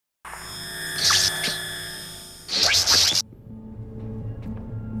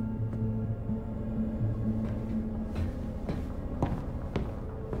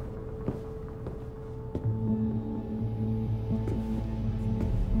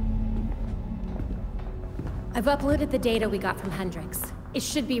I've uploaded the data we got from Hendrix. It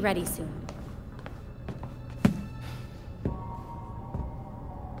should be ready soon.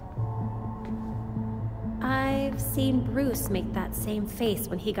 I've seen Bruce make that same face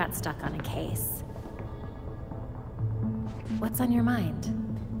when he got stuck on a case. What's on your mind?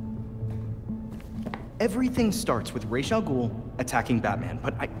 Everything starts with Ras Al Ghul attacking Batman,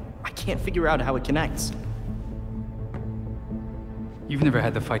 but I can't figure out how it connects. You've never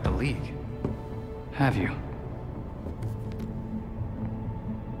had to fight the League, have you?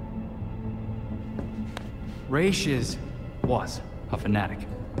 Ra's was a fanatic.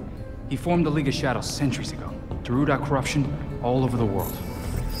 He formed the League of Shadows centuries ago to root out corruption all over the world.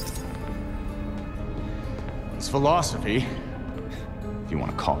 His philosophy, if you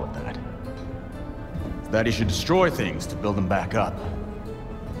want to call it that, is that he should destroy things to build them back up.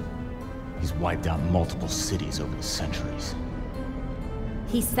 He's wiped out multiple cities over the centuries.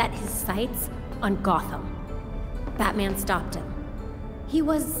 He set his sights on Gotham. Batman stopped him. He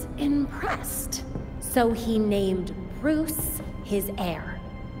was impressed, so he named Bruce his heir.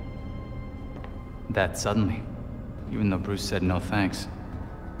 That suddenly, even though Bruce said no thanks.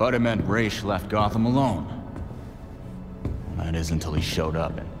 But it meant Ra's left Gotham alone. That is until he showed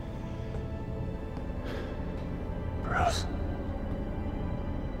up and... Bruce...